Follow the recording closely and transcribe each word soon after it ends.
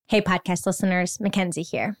Hey, podcast listeners, Mackenzie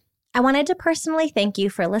here. I wanted to personally thank you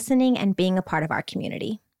for listening and being a part of our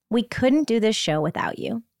community. We couldn't do this show without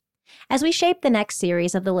you. As we shape the next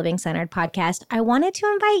series of the Living Centered podcast, I wanted to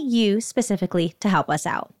invite you specifically to help us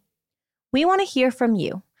out. We want to hear from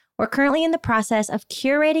you. We're currently in the process of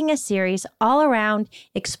curating a series all around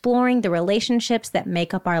exploring the relationships that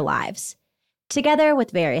make up our lives. Together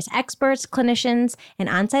with various experts, clinicians, and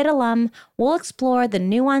on-site alum, we'll explore the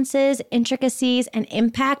nuances, intricacies, and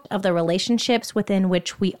impact of the relationships within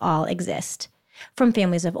which we all exist. From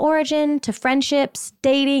families of origin to friendships,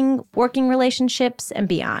 dating, working relationships, and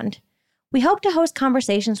beyond. We hope to host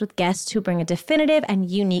conversations with guests who bring a definitive and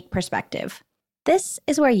unique perspective. This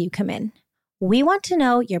is where you come in. We want to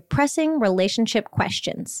know your pressing relationship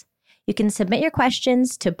questions. You can submit your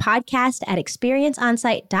questions to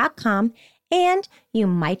podcast@experienceonsite.com, and you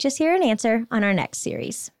might just hear an answer on our next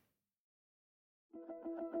series.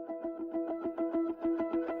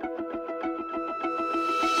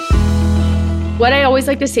 What I always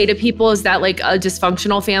like to say to people is that like a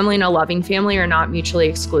dysfunctional family and a loving family are not mutually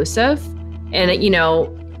exclusive. And, you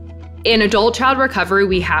know, in adult child recovery,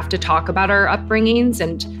 we have to talk about our upbringings.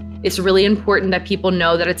 And it's really important that people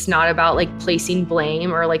know that it's not about like placing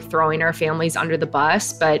blame or like throwing our families under the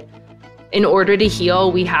bus. But in order to heal,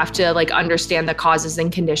 we have to like understand the causes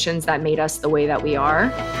and conditions that made us the way that we are.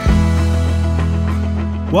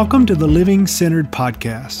 Welcome to the Living Centered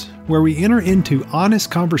Podcast, where we enter into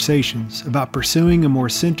honest conversations about pursuing a more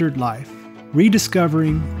centered life,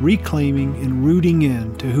 rediscovering, reclaiming, and rooting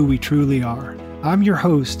in to who we truly are. I'm your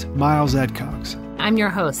host, Miles Adcox. I'm your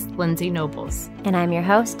host, Lindsay Nobles. And I'm your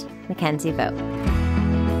host, Mackenzie Vogt.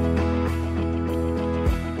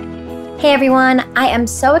 Hey everyone, I am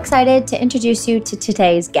so excited to introduce you to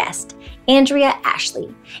today's guest, Andrea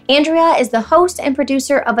Ashley. Andrea is the host and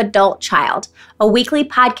producer of Adult Child, a weekly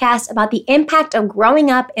podcast about the impact of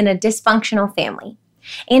growing up in a dysfunctional family.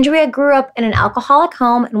 Andrea grew up in an alcoholic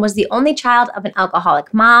home and was the only child of an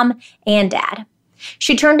alcoholic mom and dad.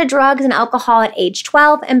 She turned to drugs and alcohol at age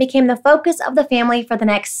 12 and became the focus of the family for the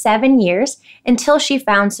next 7 years until she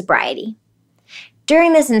found sobriety.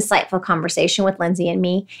 During this insightful conversation with Lindsay and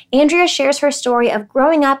me, Andrea shares her story of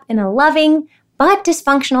growing up in a loving but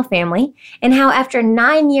dysfunctional family and how after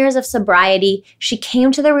 9 years of sobriety, she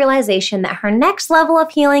came to the realization that her next level of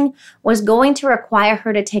healing was going to require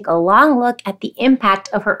her to take a long look at the impact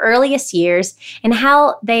of her earliest years and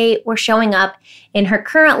how they were showing up in her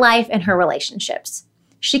current life and her relationships.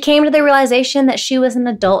 She came to the realization that she was an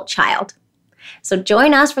adult child. So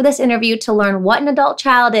join us for this interview to learn what an adult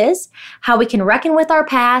child is, how we can reckon with our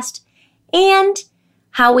past, and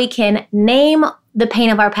how we can name the pain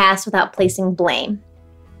of our past without placing blame.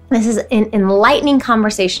 This is an enlightening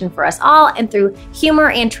conversation for us all, and through humor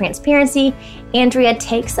and transparency, Andrea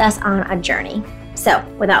takes us on a journey. So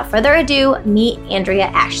without further ado, meet Andrea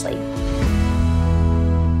Ashley.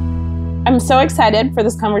 I'm so excited for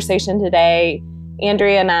this conversation today.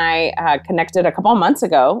 Andrea and I connected a couple of months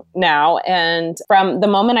ago now, and from the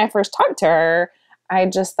moment I first talked to her, I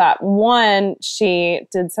just thought, one, she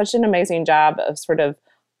did such an amazing job of sort of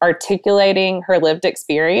articulating her lived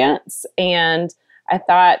experience, and I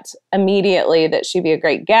thought immediately that she'd be a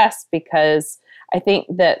great guest because I think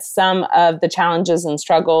that some of the challenges and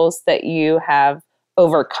struggles that you have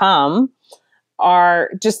overcome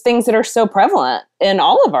are just things that are so prevalent in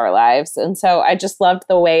all of our lives. And so I just loved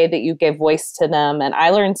the way that you gave voice to them. And I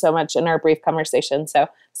learned so much in our brief conversation. So I'm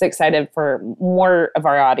so excited for more of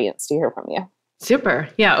our audience to hear from you. Super.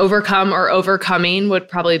 Yeah. Overcome or overcoming would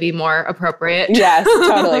probably be more appropriate. Yes,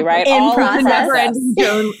 totally. Right. In process.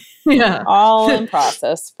 Yeah. All in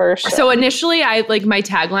process for sure. So initially my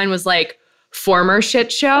tagline was like former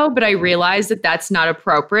shit show, but I realized that that's not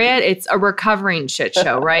appropriate. It's a recovering shit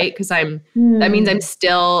show, right? Because that means I'm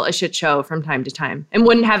still a shit show from time to time and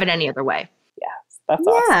wouldn't have it any other way. Yes. That's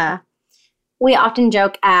awesome. Yeah. We often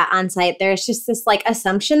joke on site, there's just this like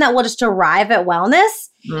assumption that we'll just arrive at wellness.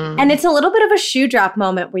 And it's a little bit of a shoe drop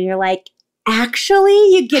moment where you're like, actually,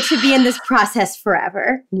 you get to be in this process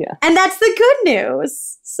forever. Yeah. And that's the good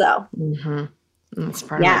news. So. That's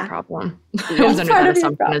part of my problem. I Yeah, was under that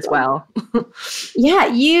assumption as well. Yeah,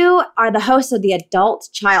 you are the host of the Adult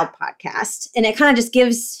Child podcast, and it kind of just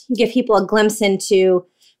give people a glimpse into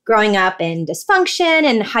growing up in dysfunction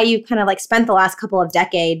and how you kind of like spent the last couple of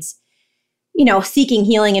decades, you know, seeking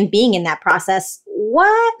healing and being in that process.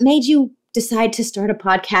 What made you decide to start a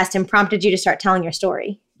podcast and prompted you to start telling your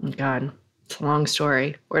story? Oh God, it's a long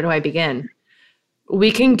story. Where do I begin?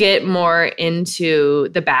 We can get more into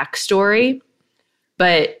the backstory.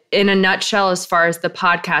 But in a nutshell, as far as the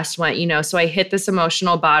podcast went, so I hit this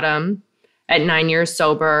emotional bottom at 9 years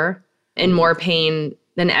sober, in more pain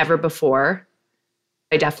than ever before.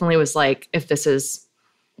 I definitely was like, if this is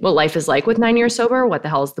what life is like with 9 years sober, what the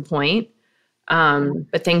hell is the point?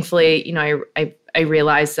 But thankfully, I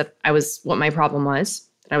realized that I was what my problem was,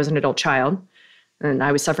 that I was an adult child and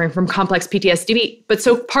I was suffering from complex PTSD. But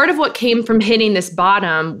so part of what came from hitting this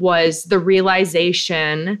bottom was the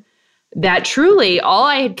realization that truly all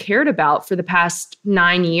I had cared about for the past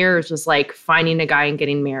 9 years was like finding a guy and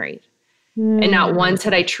getting married. And not once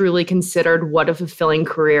had I truly considered what a fulfilling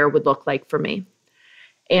career would look like for me.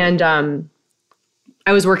 And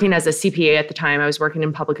I was working as a CPA at the time. I was working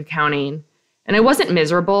in public accounting. And I wasn't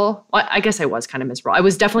miserable. Well, I guess I was kind of miserable. I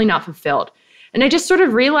was definitely not fulfilled. And I just sort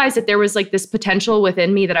of realized that there was like this potential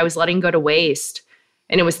within me that I was letting go to waste.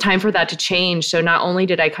 And it was time for that to change. So not only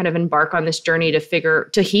did I kind of embark on this journey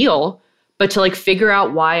to heal, but to like figure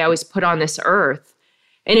out why I was put on this earth.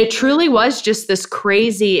 And it truly was just this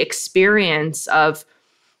crazy experience of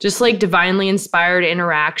just like divinely inspired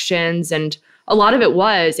interactions. And a lot of it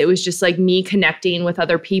was just like me connecting with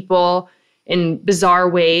other people in bizarre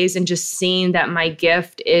ways and just seeing that my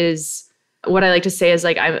gift is what I like to say is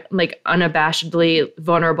like, I'm like unabashedly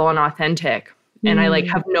vulnerable and authentic. And I like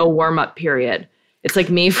have no warm up period. It's like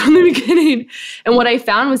me from the beginning. And what I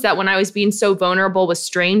found was that when I was being so vulnerable with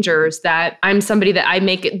strangers, that I'm somebody that I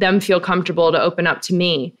make them feel comfortable to open up to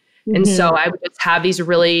me. And so I would just have these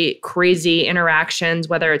really crazy interactions,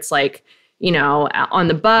 whether it's like, on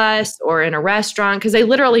the bus or in a restaurant, because I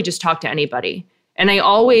literally just talk to anybody. And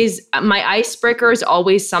my icebreaker is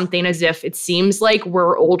always something as if it seems like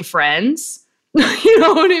we're old friends. You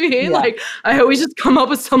know what I mean? Yeah. Like I always just come up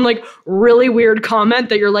with some like really weird comment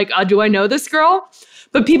that you're like, do I know this girl?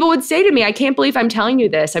 But people would say to me, I can't believe I'm telling you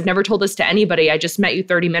this. I've never told this to anybody. I just met you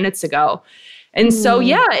 30 minutes ago. And so,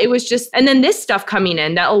 yeah, it was just, and then this stuff coming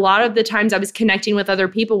in that a lot of the times I was connecting with other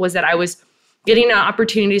people was that I was getting an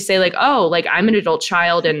opportunity to say like, oh, like I'm an adult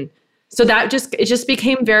child. And so it just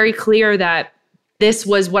became very clear that this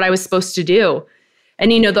was what I was supposed to do.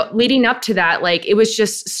 And, leading up to that, like it was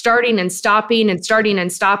just starting and stopping and starting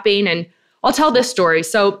and stopping. And I'll tell this story.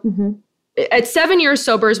 So at 7 years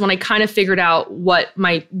sober is when I kind of figured out what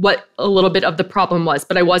a little bit of the problem was,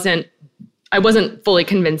 but I wasn't fully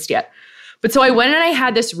convinced yet. But so I went and I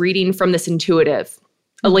had this reading from this intuitive,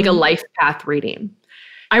 like a life path reading.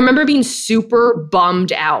 I remember being super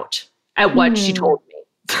bummed out at what she told me.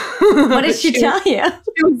 What did she tell you?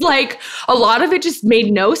 It was like a lot of it just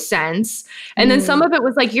made no sense. And then some of it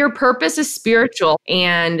was like, your purpose is spiritual.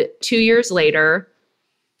 And 2 years later,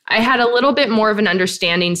 I had a little bit more of an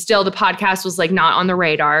understanding. Still, the podcast was like not on the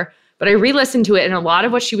radar, but I re-listened to it. And a lot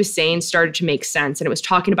of what she was saying started to make sense. And it was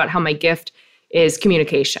talking about how my gift is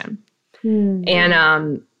communication.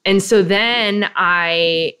 And so then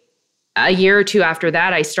a year or two after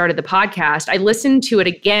that, I started the podcast. I listened to it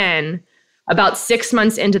again about 6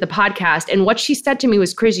 months into the podcast. And what she said to me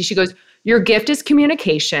was crazy. She goes, your gift is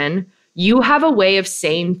communication. You have a way of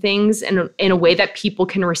saying things in a way that people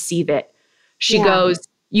can receive it. She goes,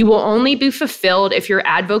 you will only be fulfilled if your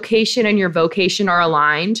advocation and your vocation are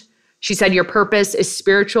aligned. She said, your purpose is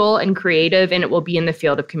spiritual and creative, and it will be in the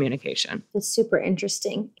field of communication. That's super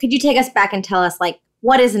interesting. Could you take us back and tell us, like,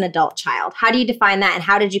 what is an adult child? How do you define that? And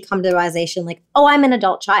how did you come to the realization, like, oh, I'm an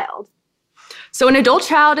adult child? So an adult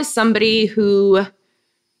child is somebody who,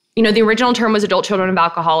 the original term was adult children of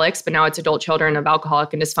alcoholics, but now it's adult children of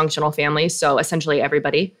alcoholic and dysfunctional families. So essentially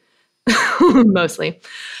everybody, mostly.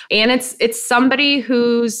 And it's somebody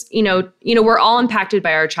who's, we're all impacted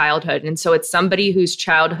by our childhood. And so it's somebody whose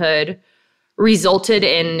childhood resulted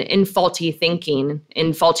in faulty thinking,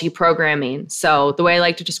 in faulty programming. So the way I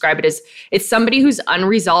like to describe it is it's somebody whose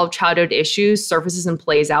unresolved childhood issues surfaces and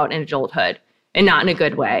plays out in adulthood, and not in a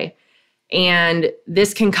good way. And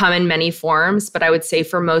this can come in many forms, but I would say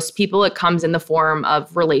for most people, it comes in the form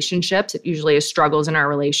of relationships. It usually is struggles in our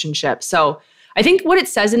relationship. So I think what it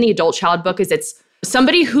says in the adult child book is it's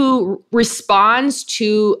somebody who responds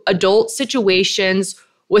to adult situations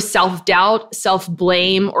with self-doubt,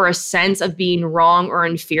 self-blame, or a sense of being wrong or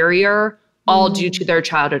inferior, all due to their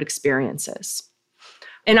childhood experiences.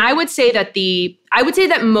 And I would say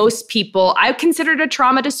that most people, I've considered a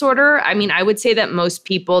trauma disorder. I mean, I would say that most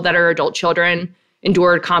people that are adult children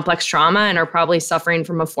endured complex trauma and are probably suffering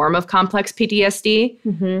from a form of complex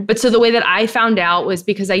PTSD. But so the way that I found out was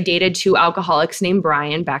because I dated two alcoholics named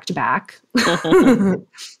Brian back to back. The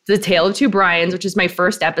Tale of Two Brians, which is my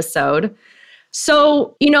first episode.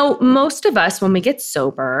 So, most of us, when we get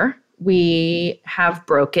sober, we have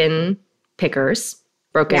broken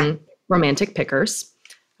romantic pickers.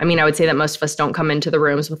 I mean, I would say that most of us don't come into the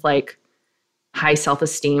rooms with like high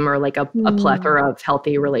self-esteem or like a plethora of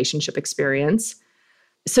healthy relationship experience.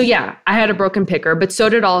 So yeah, I had a broken picker, but so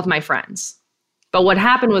did all of my friends. But what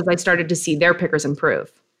happened was I started to see their pickers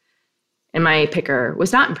improve, and my picker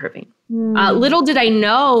was not improving. Little did I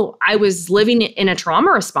know I was living in a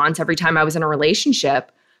trauma response every time I was in a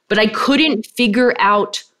relationship, but I couldn't figure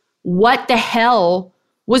out what the hell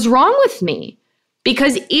was wrong with me.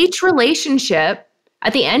 Because each relationship,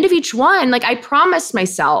 at the end of each one, like I promised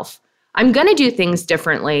myself, I'm going to do things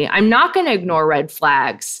differently. I'm not going to ignore red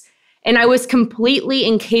flags. And I was completely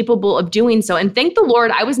incapable of doing so. And thank the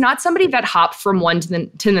Lord, I was not somebody that hopped from one to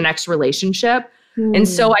the next relationship. And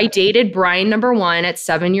so I dated Brian number 1 at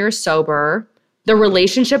 7 years sober. The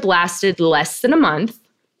relationship lasted less than a month.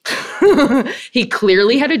 He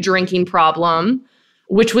clearly had a drinking problem,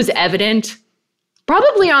 which was evident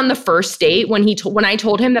probably on the first date when I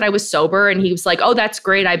told him that I was sober, and he was like, "Oh, that's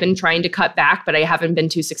great. I've been trying to cut back, but I haven't been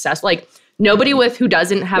too successful." Like nobody who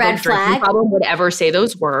doesn't have a drinking problem would ever say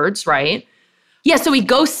those words, right? Yeah, so he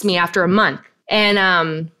ghosts me after a month,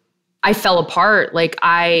 and I fell apart. Like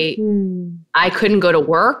I couldn't go to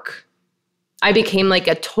work. I became like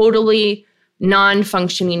a totally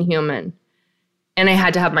non-functioning human. And I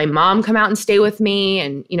had to have my mom come out and stay with me.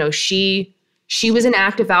 And, you know, she was in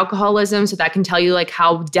active alcoholism. So that can tell you like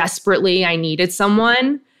how desperately I needed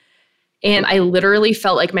someone. And I literally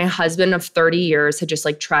felt like my husband of 30 years had just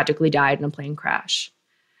like tragically died in a plane crash.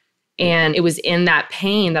 And it was in that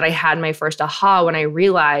pain that I had my first aha when I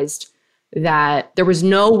realized that there was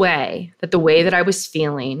no way that the way that I was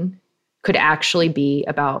feeling could actually be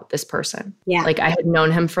about this person. Yeah. Like I had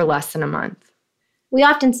known him for less than a month. We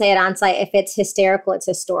often say it on site, if it's hysterical, it's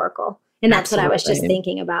historical. And that's Absolutely. what I was just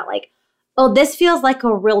thinking about. Like, oh, this feels like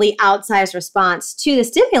a really outsized response to the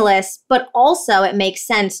stimulus, but also it makes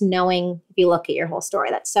sense knowing if you look at your whole story.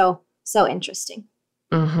 That's so interesting.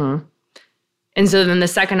 Mm-hmm. And so then the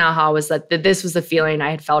second aha was that this was the feeling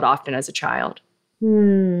I had felt often as a child.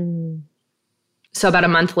 So about a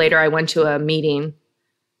month later, I went to a meeting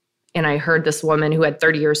and I heard this woman who had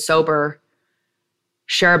 30 years sober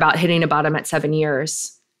share about hitting a bottom at 7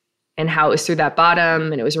 years and how it was through that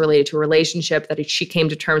bottom and it was related to a relationship that she came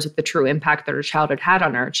to terms with the true impact that her childhood had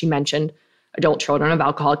on her. She mentioned adult children of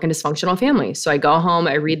alcoholic and dysfunctional families. So I go home,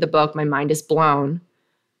 I read the book, my mind is blown.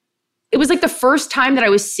 It was like the first time that I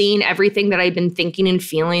was seeing everything that I'd been thinking and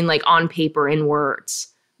feeling like on paper in words.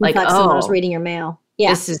 Like, someone was reading your mail.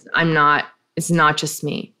 Yeah. It's not just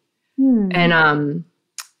me.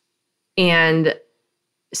 And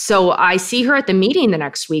so I see her at the meeting the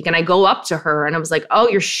next week and I go up to her and I was like, "Oh,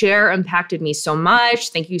 your share impacted me so much.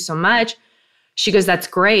 Thank you so much." She goes, "That's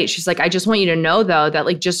great." She's like, "I just want you to know though, that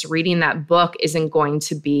like just reading that book isn't going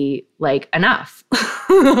to be like enough."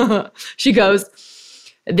 She goes,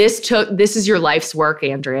 This is your life's work,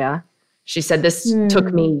 Andrea." She said, "This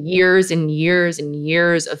took me years and years and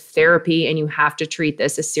years of therapy, and you have to treat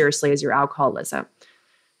this as seriously as your alcoholism."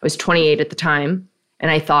 I was 28 at the time,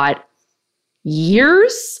 and I thought,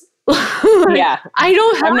 years? Yeah. I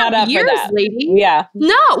don't have I'm not up years, for that. lady. Yeah.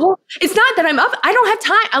 No, well, it's not that I'm up. I don't have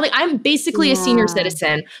time. I'm basically a senior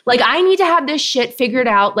citizen. Like I need to have this shit figured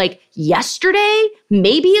out like yesterday,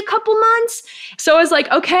 maybe a couple months. So I was like,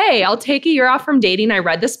 okay, I'll take a year off from dating. I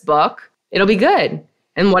read this book. It'll be good.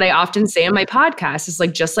 And what I often say on my podcast is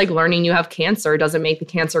like, just like learning you have cancer doesn't make the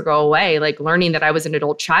cancer go away. Like learning that I was an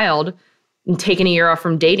adult child and taking a year off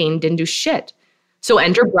from dating didn't do shit. So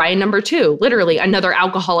enter Brian number 2, literally another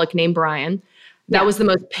alcoholic named Brian. That was the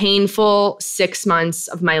most painful 6 months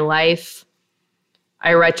of my life.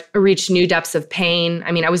 I reached new depths of pain.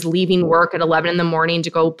 I mean, I was leaving work at 11 in the morning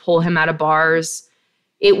to go pull him out of bars.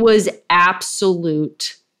 It was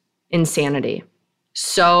absolute insanity.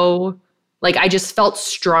 So like I just felt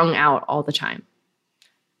strung out all the time.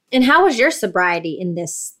 And how was your sobriety in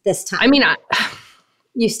this time? I mean,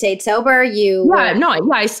 you stayed sober?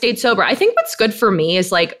 I stayed sober. I think what's good for me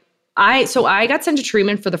is like, I got sent to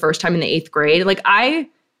treatment for the first time in the 8th grade. Like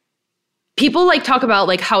people like talk about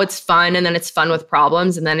like how it's fun and then it's fun with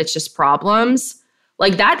problems and then it's just problems.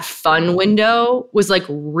 Like that fun window was like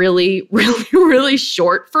really, really, really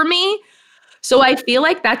short for me. So I feel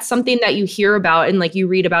like that's something that you hear about and like you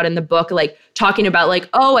read about in the book, like talking about like,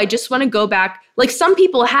 oh, I just want to go back. Like some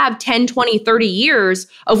people have 10, 20, 30 years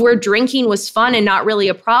of where drinking was fun and not really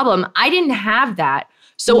a problem. I didn't have that.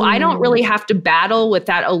 So I don't really have to battle with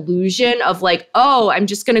that illusion of like, oh, I'm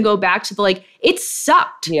just going to go back to the like, it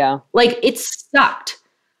sucked. Yeah. Like it sucked.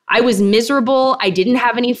 I was miserable. I didn't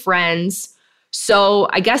have any friends. So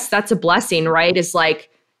I guess that's a blessing, right? It's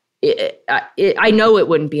like, I know it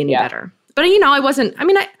wouldn't be any better. But, you know,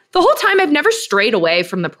 the whole time I've never strayed away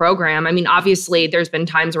from the program. I mean, obviously there's been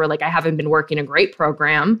times where like I haven't been working a great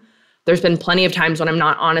program, There's been plenty of times when I'm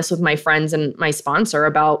not honest with my friends and my sponsor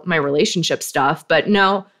about my relationship stuff. But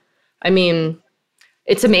no, I mean,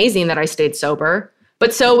 it's amazing that I stayed sober.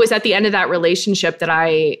 But so it was at the end of that relationship that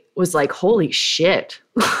I was like, holy shit.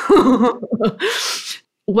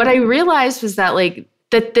 What I realized was that like,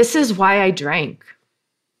 that this is why I drank.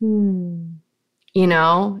 You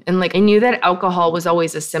know? And like, I knew that alcohol was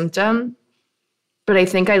always a symptom. But I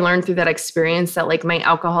think I learned through that experience that like my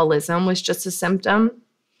alcoholism was just a symptom.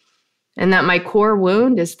 And that my core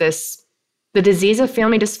wound is the disease of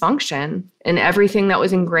family dysfunction and everything that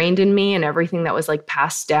was ingrained in me and everything that was like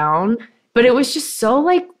passed down. But it was just so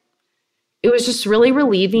like, it was just really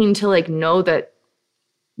relieving to like know that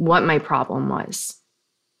what my problem was.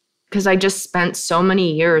 Because I just spent so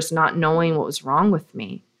many years not knowing what was wrong with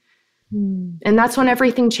me. And that's when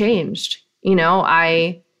everything changed. You know,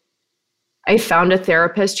 I found a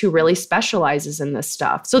therapist who really specializes in this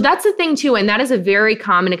stuff. So that's the thing too. And that is a very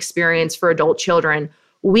common experience for adult children.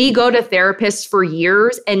 We go to therapists for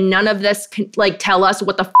years and none of this can like tell us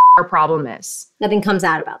what the our problem is. Nothing comes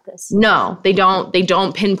out about this. No, they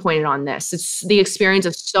don't pinpoint it on this. It's the experience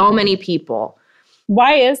of so many people.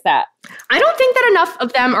 Why is that? I don't think that enough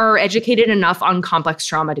of them are educated enough on complex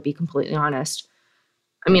trauma, to be completely honest.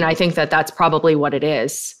 I mean, I think that that's probably what it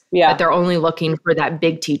is. Yeah. That they're only looking for that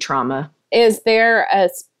big T trauma. Is there a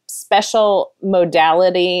special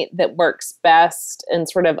modality that works best in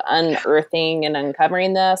sort of unearthing and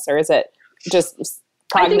uncovering this? Or is it just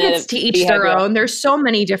cognitive? I think it's to each their own. There's so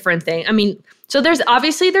many different things. I mean, so there's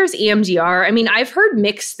EMDR. I mean, I've heard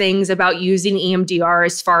mixed things about using EMDR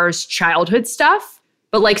as far as childhood stuff,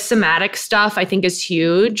 but like somatic stuff, I think is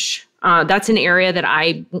huge. That's an area that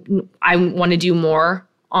I want to do more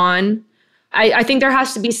on. I think there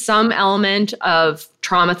has to be some element of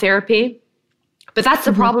trauma therapy, but that's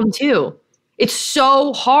the problem too. It's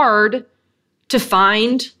so hard to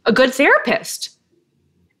find a good therapist.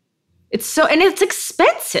 And it's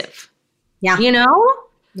expensive. Yeah. You know?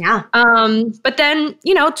 Yeah. But then,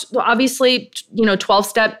 you know, obviously, you know,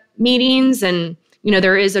 12-step meetings and, you know,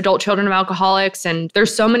 there is adult children of alcoholics and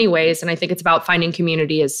there's so many ways. And I think it's about finding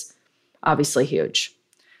community is obviously huge,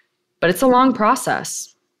 but it's a long process.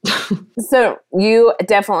 So you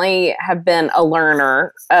definitely have been a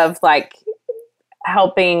learner of like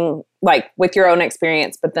helping like with your own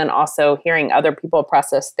experience, but then also hearing other people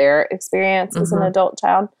process their experience as an adult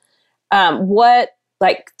child. What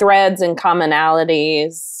like threads and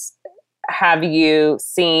commonalities have you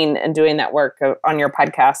seen in doing that work on your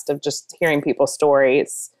podcast of just hearing people's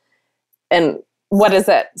stories? And what is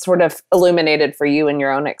that sort of illuminated for you in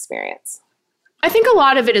your own experience? I think a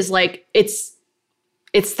lot of it is like, it's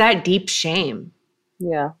that deep shame.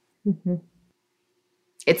 Yeah. Mm-hmm.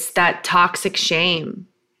 It's that toxic shame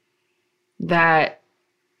that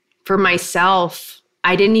for myself,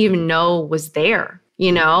 I didn't even know was there.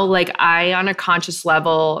 You know, like I, on a conscious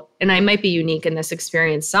level, and I might be unique in this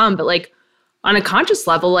experience some, but like on a conscious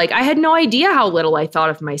level, like I had no idea how little I thought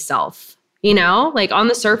of myself. You know, like on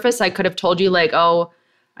the surface, I could have told you like, oh,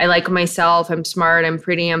 I like myself. I'm smart. I'm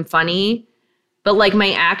pretty. I'm funny. But like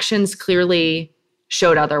my actions clearly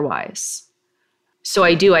showed otherwise. So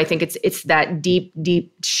I think it's that deep,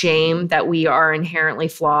 deep shame that we are inherently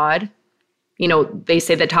flawed. You know, they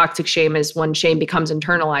say that toxic shame is when shame becomes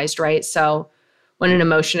internalized, right? So when an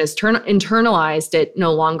emotion is internalized, it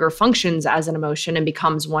no longer functions as an emotion and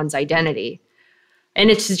becomes one's identity.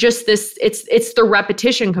 And it's just this, it's the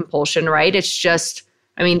repetition compulsion, right? It's just,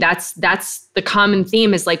 I mean, that's the common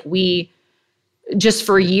theme is like we just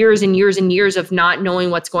for years and years and years of not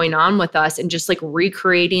knowing what's going on with us and just like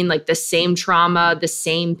recreating like the same trauma, the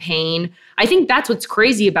same pain. I think that's what's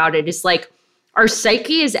crazy about it. It's like our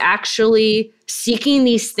psyche is actually seeking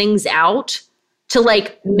these things out to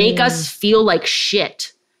like make us feel like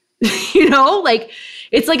shit, you know, like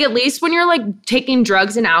it's like at least when you're like taking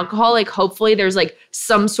drugs and alcohol, like hopefully there's like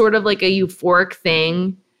some sort of like a euphoric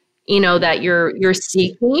thing, you know, that you're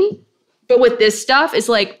seeking. But with this stuff, it's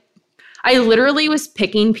like I literally was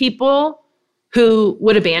picking people who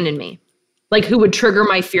would abandon me, like who would trigger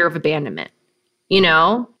my fear of abandonment, you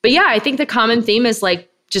know? But yeah, I think the common theme is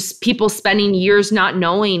like just people spending years not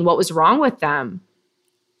knowing what was wrong with them.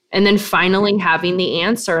 And then finally having the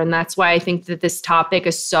answer. And that's why I think that this topic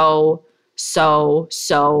is so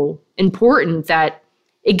important that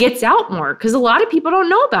it gets out more because a lot of people don't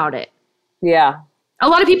know about it. Yeah. A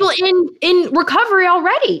lot of people in recovery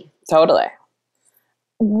already. Totally.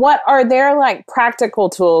 What are there like practical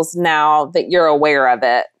tools now that you're aware of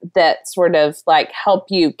it that sort of like help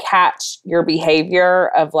you catch your behavior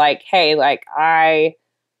of like, hey, like I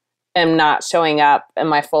am not showing up in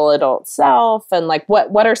my full adult self? And like,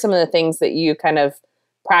 what are some of the things that you kind of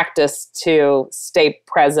practice to stay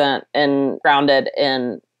present and grounded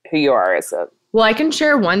in who you are as a... Well, I can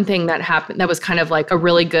share one thing that happened that was kind of like a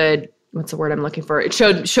really good, what's the word I'm looking for? It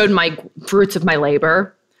showed my fruits of my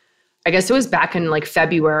labor. I guess it was back in like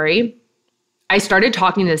February. I started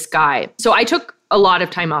talking to this guy. So I took a lot of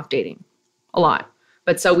time off dating, a lot.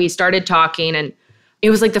 But so we started talking, and it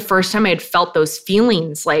was like the first time I had felt those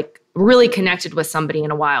feelings, like really connected with somebody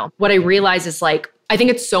in a while. What I realized is like, I think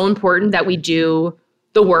it's so important that we do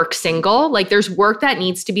the work single. Like there's work that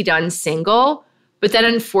needs to be done single. But then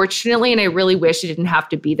unfortunately, and I really wish it didn't have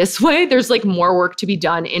to be this way, there's like more work to be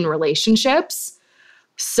done in relationships.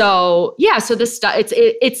 So yeah, so this stuff,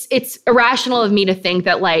 it's irrational of me to think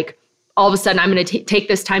that like all of a sudden I'm going to take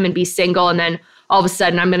this time and be single, and then all of a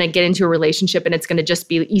sudden I'm going to get into a relationship and it's going to just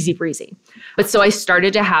be easy breezy. But so I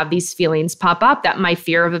started to have these feelings pop up that my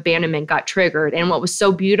fear of abandonment got triggered. And what was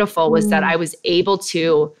so beautiful was that I was able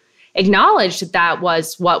to acknowledge that that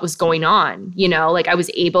was what was going on. You know, like I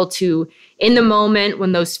was able to, in the moment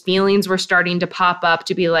when those feelings were starting to pop up,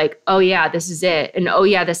 to be like, oh yeah, this is it. And oh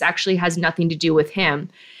yeah, this actually has nothing to do with him.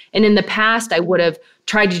 And in the past, I would have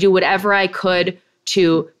tried to do whatever I could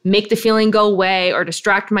to make the feeling go away or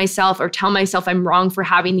distract myself or tell myself I'm wrong for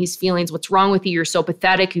having these feelings. What's wrong with you? You're so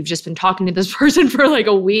pathetic. You've just been talking to this person for like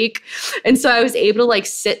a week. And so I was able to like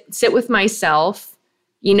sit with myself,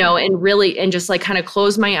 you know, and just like kind of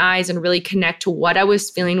close my eyes and really connect to what I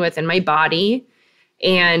was feeling with in my body.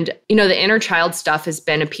 And, you know, the inner child stuff has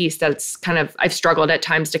been a piece that's kind of, I've struggled at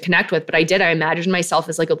times to connect with, but I imagined myself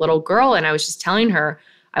as like a little girl. And I was just telling her,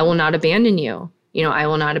 I will not abandon you. You know, I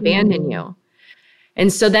will not abandon you.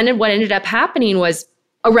 And so then what ended up happening was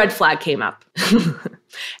a red flag came up.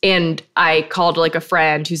 And I called like a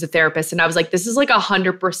friend who's a therapist, and I was like, this is like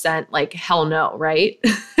 100% like hell no, right?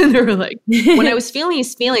 And they were like, when I was feeling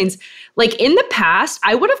these feelings, like in the past,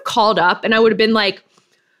 I would have called up and I would have been like,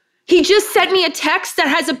 he just sent me a text that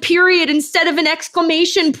has a period instead of an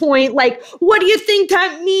exclamation point. Like, what do you think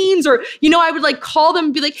that means? Or, you know, I would like call them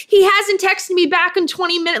and be like, he hasn't texted me back in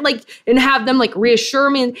 20 minutes, like, and have them like reassure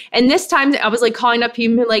me. And this time I was like calling up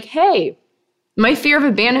people like, hey, my fear of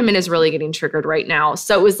abandonment is really getting triggered right now.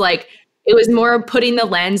 So it was like, it was more putting the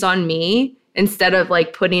lens on me instead of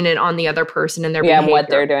like putting it on the other person and their behavior. Yeah, what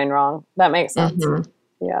they're doing wrong. That makes sense. Mm-hmm.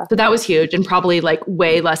 Yeah. So that was huge and probably like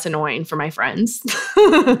way less annoying for my friends.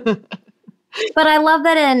 But I love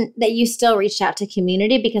that you still reached out to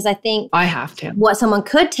community, because I think I have to. What someone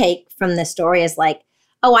could take from this story is like,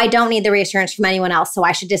 oh, I don't need the reassurance from anyone else, so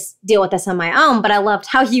I should just deal with this on my own. But I loved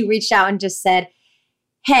how you reached out and just said,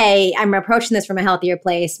 hey, I'm approaching this from a healthier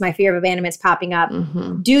place. My fear of abandonment is popping up.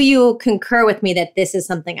 Mm-hmm. Do you concur with me that this is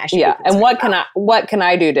something I should be concerned about? What can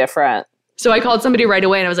I do different? So I called somebody right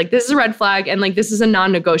away and I was like, this is a red flag. And like, this is a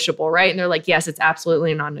non-negotiable, right? And they're like, yes, it's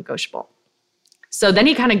absolutely a non-negotiable. So then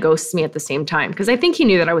he kind of ghosts me at the same time, because I think he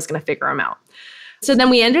knew that I was going to figure him out. So then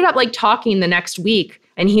we ended up like talking the next week,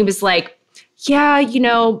 and he was like, yeah, you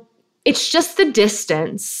know, it's just the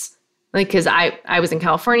distance. Like, because I was in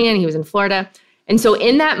California and he was in Florida. And so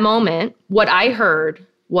in that moment, what I heard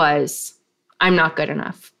was, I'm not good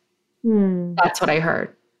enough. That's what I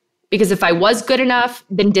heard. Because if I was good enough,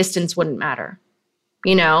 then distance wouldn't matter,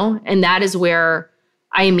 you know? And that is where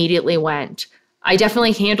I immediately went. I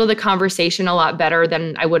definitely handled the conversation a lot better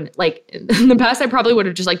than I would, like, in the past. I probably would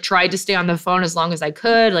have just like tried to stay on the phone as long as I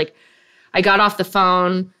could. Like, I got off the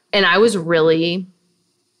phone and I was really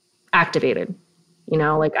activated, you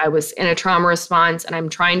know? Like, I was in a trauma response and I'm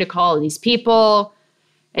trying to call these people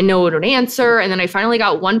and no one would answer. And then I finally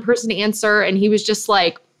got one person to answer, and he was just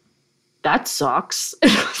like, that sucks.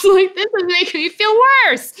 And I was like, this is making me feel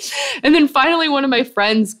worse. And then finally, one of my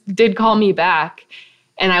friends did call me back.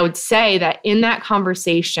 And I would say that in that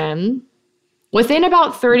conversation, within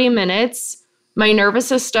about 30 minutes, my nervous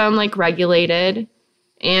system like regulated.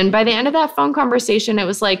 And by the end of that phone conversation, it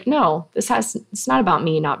was like, no, it's not about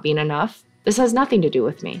me not being enough. This has nothing to do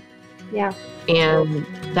with me. Yeah. And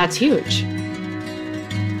that's huge.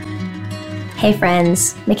 Hey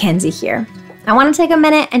friends, Mackenzie here. I want to take a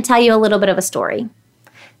minute and tell you a little bit of a story.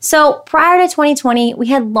 So prior to 2020, we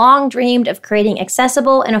had long dreamed of creating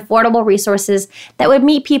accessible and affordable resources that would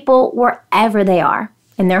meet people wherever they are,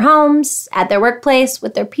 in their homes, at their workplace,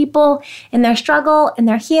 with their people, in their struggle, in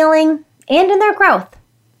their healing, and in their growth.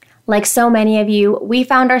 Like so many of you, we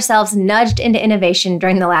found ourselves nudged into innovation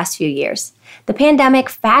during the last few years. The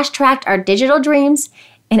pandemic fast-tracked our digital dreams,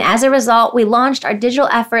 and as a result, we launched our digital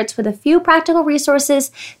efforts with a few practical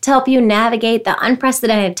resources to help you navigate the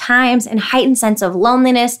unprecedented times and heightened sense of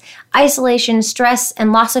loneliness, isolation, stress,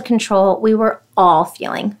 and loss of control we were all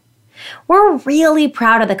feeling. We're really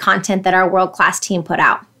proud of the content that our world-class team put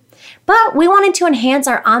out. But we wanted to enhance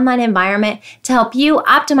our online environment to help you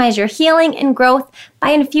optimize your healing and growth by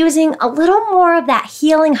infusing a little more of that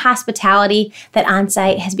healing hospitality that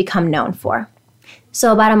Onsite has become known for.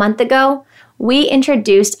 So about a month ago, we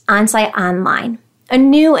introduced Onsite Online, a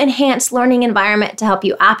new enhanced learning environment to help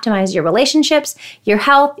you optimize your relationships, your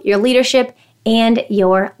health, your leadership, and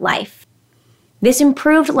your life. This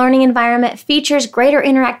improved learning environment features greater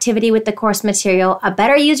interactivity with the course material, a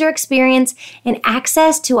better user experience, and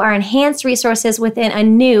access to our enhanced resources within a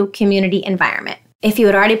new community environment. If you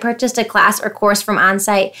had already purchased a class or course from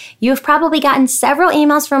Onsite, you have probably gotten several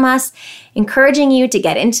emails from us encouraging you to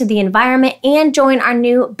get into the environment and join our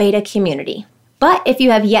new beta community. But if you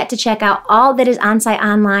have yet to check out all that is Onsite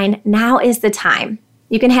Online, now is the time.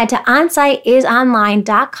 You can head to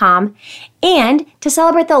onsiteisonline.com, and to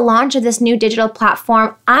celebrate the launch of this new digital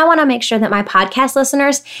platform, I want to make sure that my podcast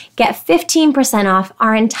listeners get 15% off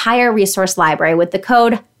our entire resource library with the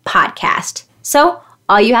code PODCAST. So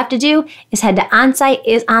all you have to do is head to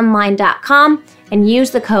onsiteisonline.com and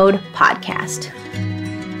use the code PODCAST.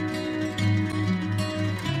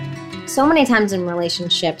 So many times in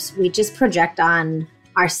relationships, we just project on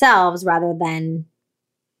ourselves rather than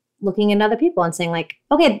looking at other people and saying like,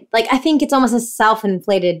 okay, like I think it's almost a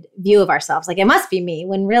self-inflated view of ourselves. Like it must be me,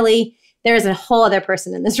 when really there is a whole other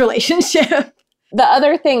person in this relationship. The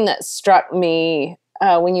other thing that struck me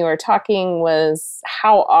when you were talking was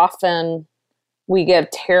how often we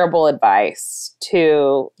give terrible advice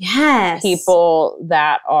to people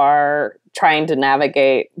that are trying to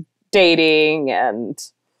navigate dating and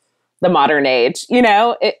the modern age. You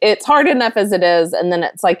know, it's hard enough as it is. And then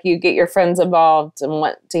it's like you get your friends involved and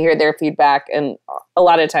want to hear their feedback. And a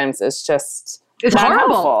lot of times it's not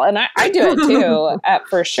horrible. helpful. And I do it too,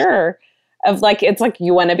 for sure. Of like, it's like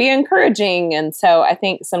you want to be encouraging. And so I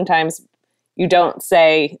think sometimes you don't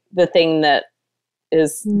say the thing that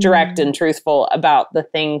is direct and truthful about the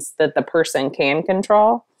things that the person can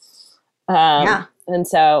control. And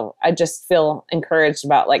so I just feel encouraged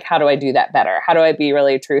about like, how do I do that better? How do I be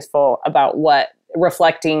really truthful about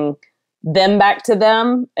reflecting them back to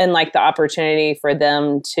them, and like the opportunity for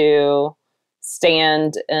them to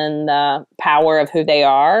stand in the power of who they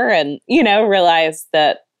are, and, you know, realize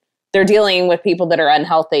that they're dealing with people that are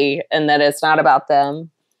unhealthy and that it's not about them.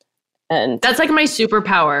 And that's like my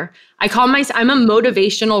superpower. I'm a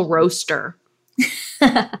motivational roaster.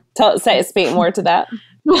 Speak more to that.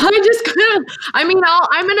 Well, I'm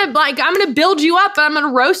gonna build you up. I'm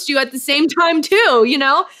gonna roast you at the same time too, you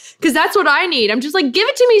know, because that's what I need. I'm just like, give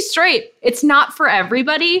it to me straight. It's not for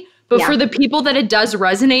everybody, but for the people that it does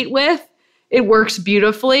resonate with, it works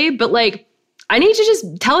beautifully. But like, I need to just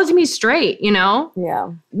tell it to me straight, you know?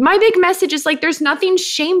 Yeah. My big message is like, there's nothing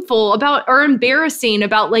shameful about or embarrassing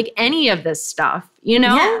about like any of this stuff, you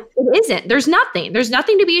know? Yeah. It isn't. There's nothing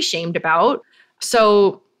to be ashamed about.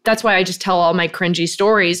 So that's why I just tell all my cringy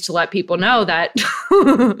stories, to let people know that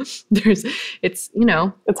it's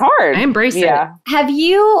hard. I embrace it. Have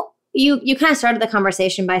you kind of started the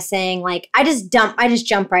conversation by saying like, I just jump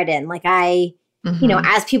right in. Like you know,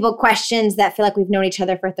 ask people questions that feel like we've known each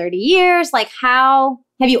other for 30 years. Like have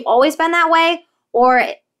you always been that way? Or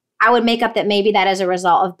I would make up that maybe that is a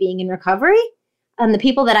result of being in recovery. And the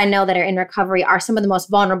people that I know that are in recovery are some of the most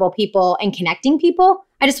vulnerable people and connecting people.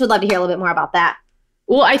 I just would love to hear a little bit more about that.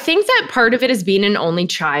 Well, I think that part of it is being an only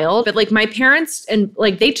child, but like my parents and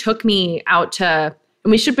like they took me out to,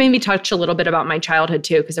 and we should maybe touch a little bit about my childhood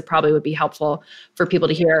too, because it probably would be helpful for people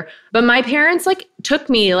to hear. But my parents like took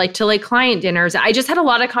me like to like client dinners. I just had a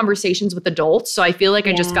lot of conversations with adults. So I feel like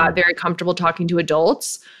I just got very comfortable talking to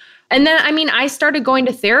adults. And then, I mean, I started going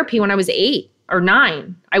to therapy when I was 8 or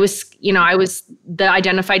 9. I was the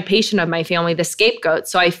identified patient of my family, the scapegoat.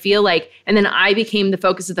 So I feel like, and then I became the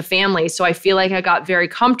focus of the family. So I feel like I got very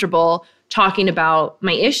comfortable talking about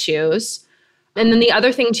my issues. And then the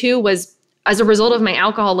other thing too was, as a result of my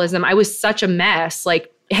alcoholism, I was such a mess.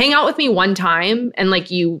 Like, hang out with me one time and like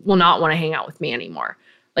you will not want to hang out with me anymore.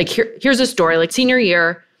 Like here's a story. Like senior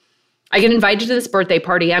year, I get invited to this birthday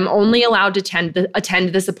party. I'm only allowed to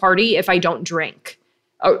attend this party if I don't drink.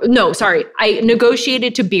 I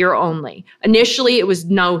negotiated to beer only. Initially, it was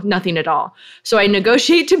nothing at all. So I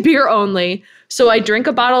negotiate to beer only. So I drink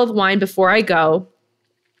a bottle of wine before I go,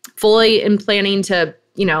 fully in planning to,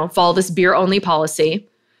 follow this beer only policy.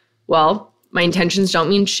 Well, my intentions don't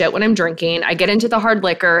mean shit when I'm drinking. I get into the hard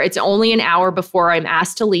liquor. It's only an hour before I'm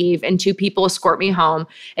asked to leave, and 2 people escort me home.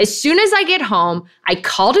 As soon as I get home, I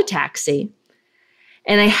called a taxi,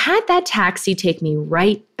 and I had that taxi take me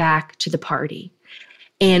right back to the party.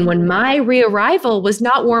 And when my rearrival was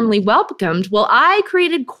not warmly welcomed, well, I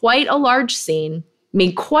created quite a large scene,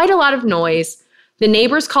 made quite a lot of noise, The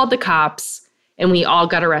neighbors called the cops and we all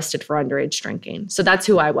got arrested for underage drinking. So that's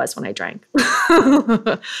who I was when I drank.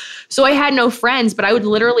 So I had no friends, but I would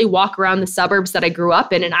literally walk around the suburbs that I grew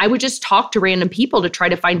up in and I would just talk to random people to try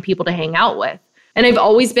to find people to hang out with. And I've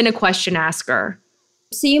always been a question asker.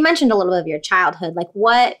 So you mentioned a little bit of your childhood. Like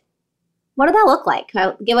what did that look like?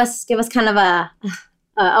 Give us kind of a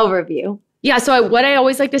overview. Yeah. So what I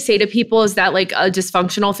always like to say to people is that like a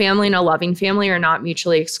dysfunctional family and a loving family are not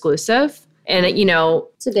mutually exclusive. And,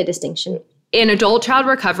 It's a good distinction. In adult child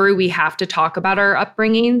recovery, we have to talk about our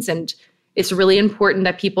upbringings. And it's really important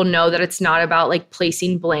that people know that it's not about like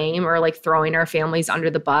placing blame or like throwing our families under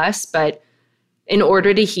the bus. But in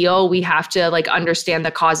order to heal, we have to like understand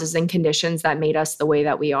the causes and conditions that made us the way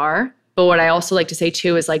that we are. But what I also like to say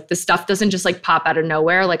too is like the stuff doesn't just like pop out of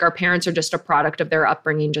nowhere. Like our parents are just a product of their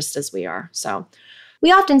upbringing just as we are. So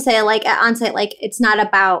we often say like at Onsite, like it's not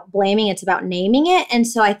about blaming, it's about naming it. And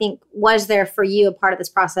so I think, was there for you a part of this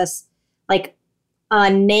process, like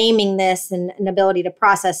naming this and an ability to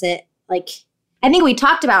process it? Like I think we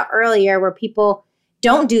talked about earlier where people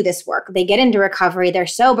don't do this work. They get into recovery, they're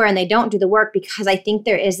sober and they don't do the work because I think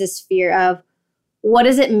there is this fear of, what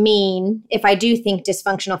does it mean if I do think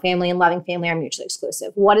dysfunctional family and loving family are mutually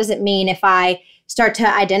exclusive? What does it mean if I start to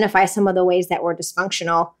identify some of the ways that we're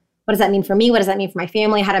dysfunctional? What does that mean for me? What does that mean for my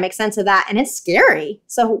family? How to make sense of that? And it's scary.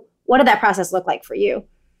 So what did that process look like for you?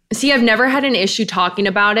 See, I've never had an issue talking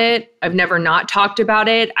about it. I've never not talked about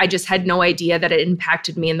it. I just had no idea that it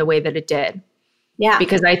impacted me in the way that it did. Yeah.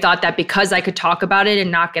 Because I thought that because I could talk about it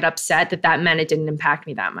and not get upset, that meant it didn't impact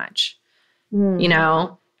me that much.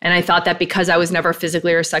 And I thought that because I was never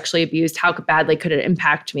physically or sexually abused, how badly could it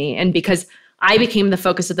impact me? And because I became the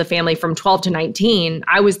focus of the family from 12 to 19,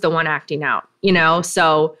 I was the one acting out,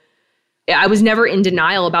 So I was never in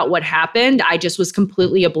denial about what happened. I just was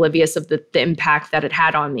completely oblivious of the impact that it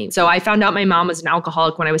had on me. So I found out my mom was an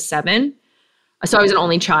alcoholic when I was 7. So I was an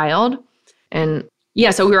only child. And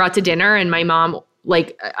so we were out to dinner and my mom,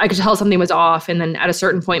 like, I could tell something was off. And then at a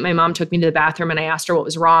certain point, my mom took me to the bathroom and I asked her what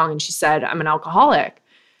was wrong. And she said, I'm an alcoholic.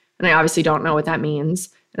 And I obviously don't know what that means.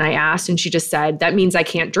 And I asked, and she just said, that means I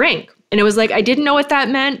can't drink. And it was like, I didn't know what that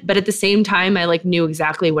meant, but at the same time, I like knew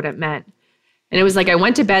exactly what it meant. And it was like, I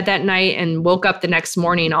went to bed that night and woke up the next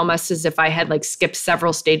morning almost as if I had like skipped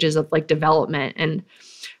several stages of like development. And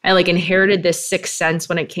I like inherited this sixth sense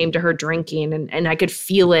when it came to her drinking. And I could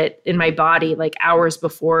feel it in my body like hours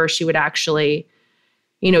before she would actually,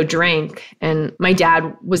 drink. And my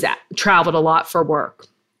dad traveled a lot for work.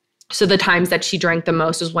 So the times that she drank the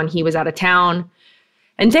most was when he was out of town.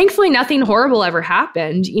 And thankfully, nothing horrible ever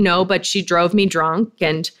happened, but she drove me drunk.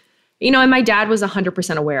 And, and my dad was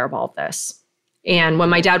 100% aware of all of this. And when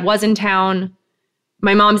my dad was in town,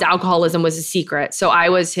 my mom's alcoholism was a secret. So I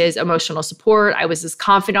was his emotional support. I was his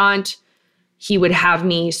confidant. He would have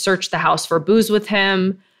me search the house for booze with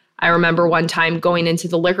him. I remember one time going into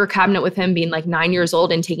the liquor cabinet with him, being like 9 years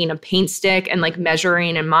old and taking a paint stick and like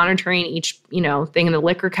measuring and monitoring each, thing in the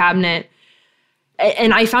liquor cabinet.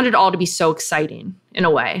 And I found it all to be so exciting in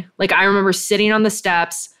a way. Like I remember sitting on the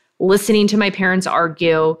steps, listening to my parents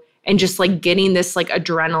argue and just like getting this like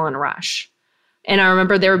adrenaline rush. And I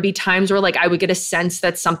remember there would be times where like I would get a sense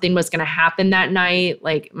that something was going to happen that night,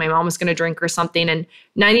 like my mom was going to drink or something. And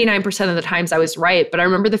 99% of the times I was right. But I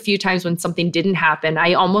remember the few times when something didn't happen,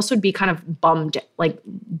 I almost would be kind of bummed, like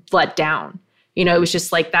let down. It was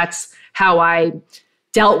just like, that's how I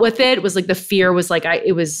dealt with it. Was like the fear was like, I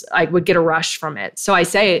would get a rush from it. So I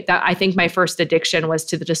say that I think my first addiction was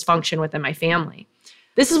to the dysfunction within my family.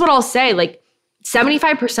 This is what I'll say, like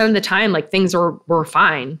 75% of the time, like things were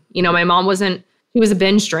fine. My mom he was a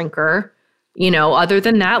binge drinker, other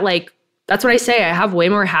than that, like, that's what I say. I have way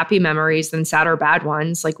more happy memories than sad or bad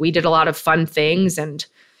ones. Like we did a lot of fun things and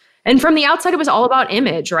from the outside, it was all about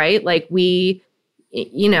image, right? Like it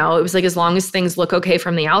was like, as long as things look okay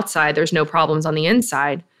from the outside, there's no problems on the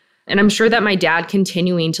inside. And I'm sure that my dad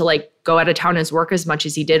continuing to like go out of town and work as much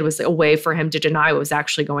as he did was a way for him to deny what was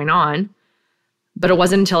actually going on. But it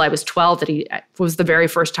wasn't until I was 12 that he was the very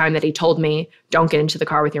first time that he told me, don't get into the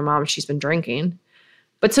car with your mom. She's been drinking.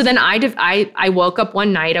 But so then I woke up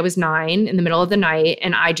one night, I was 9 in the middle of the night,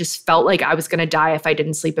 and I just felt like I was going to die if I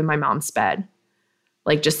didn't sleep in my mom's bed.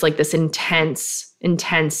 Like just like this intense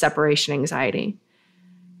separation anxiety.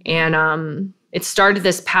 And it started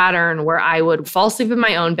this pattern where I would fall asleep in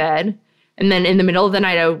my own bed. And then in the middle of the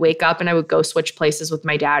night, I would wake up and I would go switch places with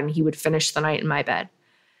my dad and he would finish the night in my bed.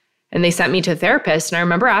 And they sent me to a therapist. And I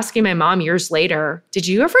remember asking my mom years later, did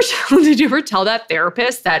you ever tell that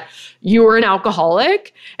therapist that you were an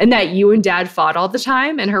alcoholic and that you and dad fought all the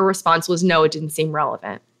time? And her response was, no, it didn't seem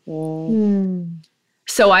relevant.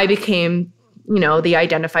 So I became the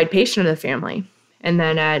identified patient of the family. And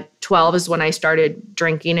then at 12 is when I started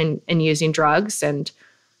drinking and using drugs. And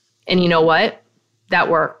you know what? That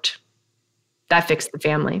worked. That fixed the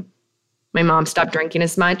family. My mom stopped drinking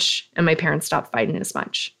as much and my parents stopped fighting as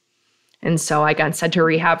much. And so I got sent to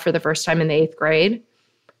rehab for the first time in the 8th grade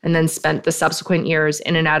and then spent the subsequent years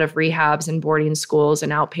in and out of rehabs and boarding schools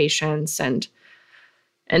and outpatients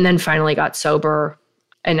and then finally got sober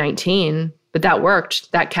at 19. But that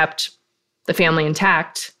worked. That kept the family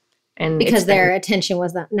intact. And because their attention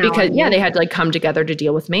was that now. Because they had to like come together to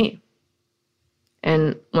deal with me.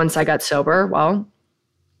 And once I got sober, well,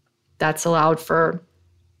 that's allowed for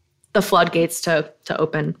the floodgates to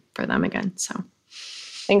open for them again. So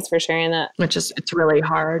thanks for sharing that. It's really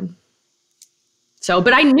hard. So,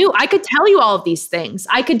 but I knew I could tell you all of these things.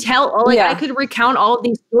 I could I could recount all of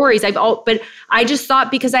these stories. But I just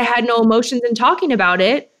thought because I had no emotions in talking about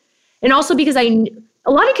it. And also because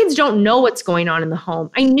a lot of kids don't know what's going on in the home.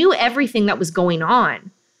 I knew everything that was going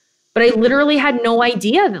on, but I literally had no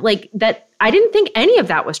idea that I didn't think any of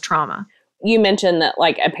that was trauma. You mentioned that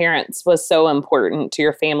like a parent's was so important to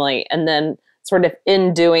your family. And then sort of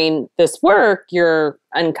in doing this work, you're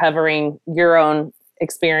uncovering your own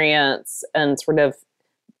experience and sort of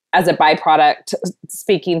as a byproduct,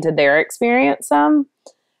 speaking to their experience some.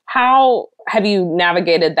 How have you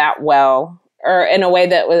navigated that well or in a way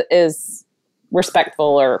that is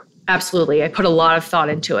respectful or? Absolutely. I put a lot of thought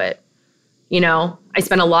into it. I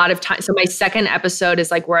spent a lot of time. So my second episode is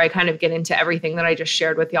like where I kind of get into everything that I just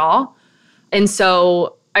shared with y'all. And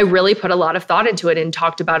so I really put a lot of thought into it and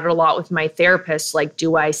talked about it a lot with my therapist. Like,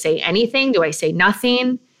 do I say anything? Do I say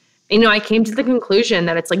nothing? I came to the conclusion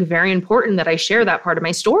that it's like very important that I share that part of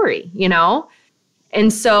my story,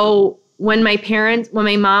 And so when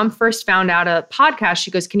my mom first found out a podcast,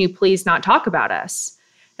 she goes, "Can you please not talk about us?"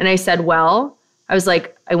 And I said, "Well," I was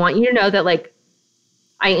like, "I want you to know that like,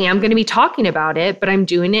 I am going to be talking about it, but I'm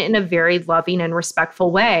doing it in a very loving and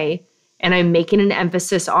respectful way. And I'm making an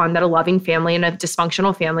emphasis on that a loving family and a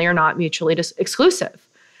dysfunctional family are not mutually exclusive."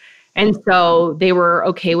 And so they were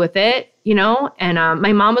okay with it, and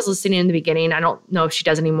my mom was listening in the beginning. I don't know if she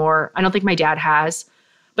does anymore. I don't think my dad has.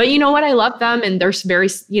 But you know what? I love them and they're very,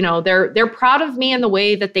 they're proud of me in the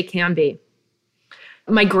way that they can be.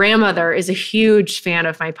 My grandmother is a huge fan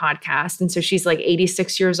of my podcast. And so she's like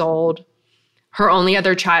 86 years old. Her only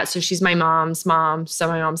other child, so she's my mom's mom. So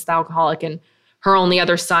my mom's the alcoholic, and her only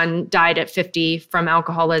other son died at 50 from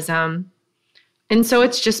alcoholism. And so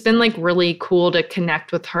it's just been like really cool to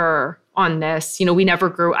connect with her on this. I never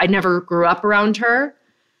grew up around her.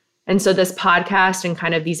 And so this podcast and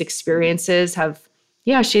kind of these experiences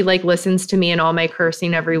she like listens to me and all my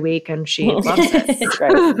cursing every week and she loves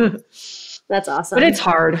it. That's awesome. But it's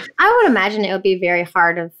hard. I would imagine it would be very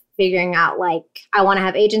hard of figuring out like, I want to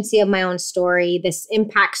have agency of my own story. This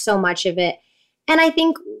impacts so much of it. And I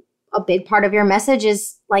think a big part of your message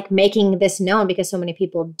is like making this known because so many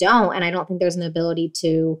people don't. And I don't think there's an ability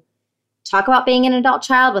to talk about being an adult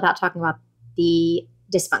child without talking about the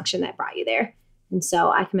dysfunction that brought you there. And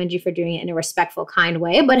so I commend you for doing it in a respectful, kind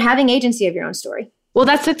way, but having agency of your own story. Well,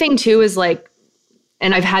 that's the thing too, is like,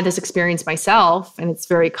 and I've had this experience myself and it's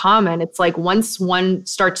very common. It's like once one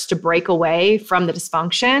starts to break away from the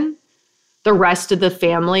dysfunction, the rest of the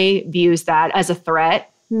family views that as a threat.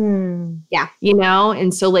 Yeah.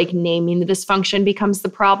 And so like naming the dysfunction becomes the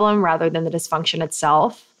problem rather than the dysfunction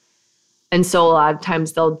itself. And so a lot of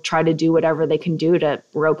times they'll try to do whatever they can do to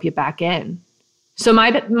rope you back in. So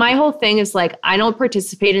my whole thing is like, I don't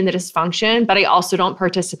participate in the dysfunction, but I also don't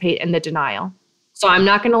participate in the denial. So I'm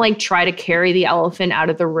not going to like try to carry the elephant out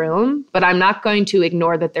of the room, but I'm not going to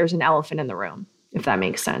ignore that there's an elephant in the room, if that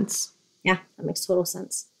makes sense. Yeah, that makes total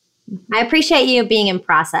sense. I appreciate you being in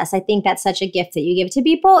process. I think that's such a gift that you give to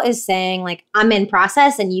people is saying like, I'm in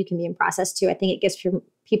process and you can be in process too. I think it gives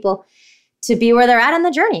people to be where they're at in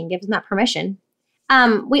the journey and gives them that permission.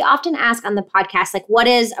 We often ask on the podcast, like, what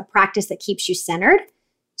is a practice that keeps you centered?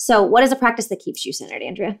 So what is a practice that keeps you centered,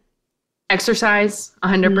 Andrea? Exercise,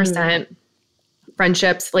 100%.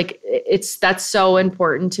 Friendships, like that's so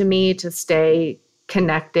important to me to stay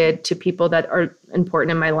connected to people that are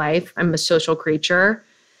important in my life. I'm a social creature.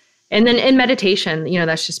 And then in meditation,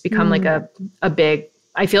 that's just become like a big,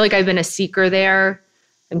 I feel like I've been a seeker there.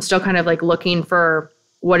 I'm still kind of like looking for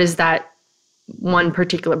what is that one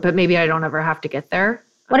particular, but maybe I don't ever have to get there.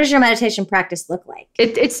 What does your meditation practice look like?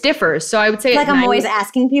 It differs. So I would say, like I'm always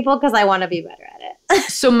asking people because I want to be better at it.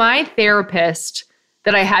 So my therapist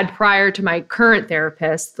that I had prior to my current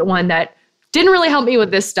therapist, the one that didn't really help me with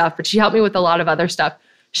this stuff, but she helped me with a lot of other stuff.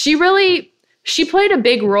 She played a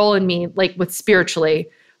big role in me, like with spiritually.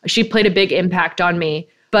 She played a big impact on me.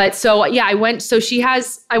 But so, yeah, I went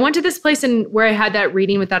to this place where I had that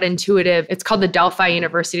reading with that intuitive. It's called the Delphi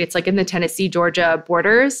University. It's like in the Tennessee, Georgia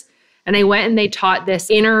borders. And I went and they taught this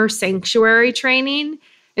inner sanctuary training.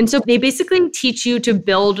 And so they basically teach you to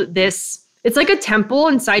build this, it's like a temple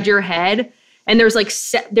inside your head. And there's I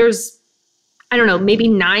don't know, maybe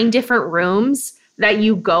 9 different rooms that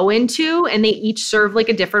you go into, and they each serve like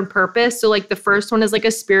a different purpose. So like the first one is like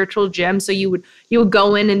a spiritual gym. So you would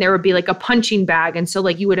go in and there would be like a punching bag. And so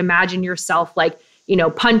like you would imagine yourself like,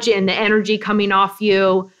 punch in the energy coming off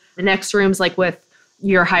you. The next room's like with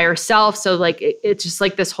your higher self. So like it's just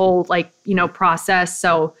like this whole like, process.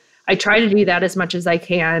 So I try to do that as much as I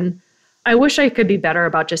can. I wish I could be better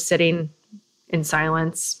about just sitting in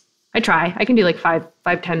silence. I try. I can do like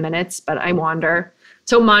 10 minutes, but I wander.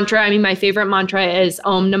 So mantra, my favorite mantra is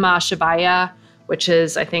Om Namah Shivaya, which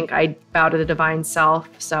is, I think, I bow to the divine self.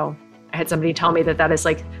 So I had somebody tell me that is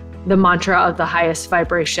like the mantra of the highest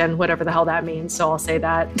vibration, whatever the hell that means. So I'll say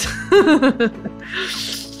that.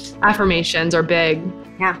 Affirmations are big.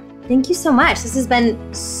 Yeah. Thank you so much. This has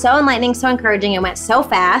been so enlightening, so encouraging. It went so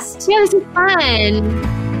fast. Yeah, this is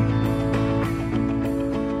fun.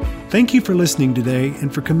 Thank you for listening today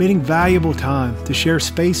and for committing valuable time to share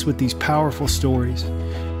space with these powerful stories.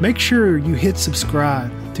 Make sure you hit subscribe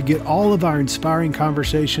to get all of our inspiring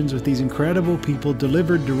conversations with these incredible people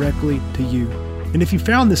delivered directly to you. And if you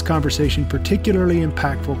found this conversation particularly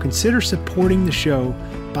impactful, consider supporting the show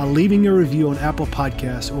by leaving a review on Apple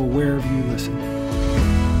Podcasts or wherever you listen.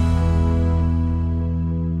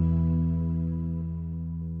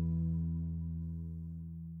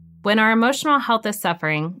 When our emotional health is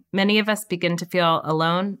suffering, many of us begin to feel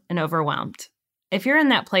alone and overwhelmed. If you're in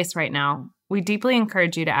that place right now, we deeply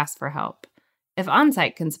encourage you to ask for help. If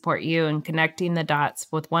OnSite can support you in connecting the dots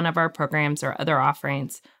with one of our programs or other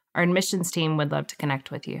offerings, our admissions team would love to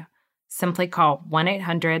connect with you. Simply call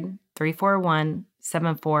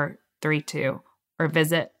 1-800-341-7432 or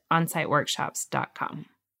visit onsiteworkshops.com.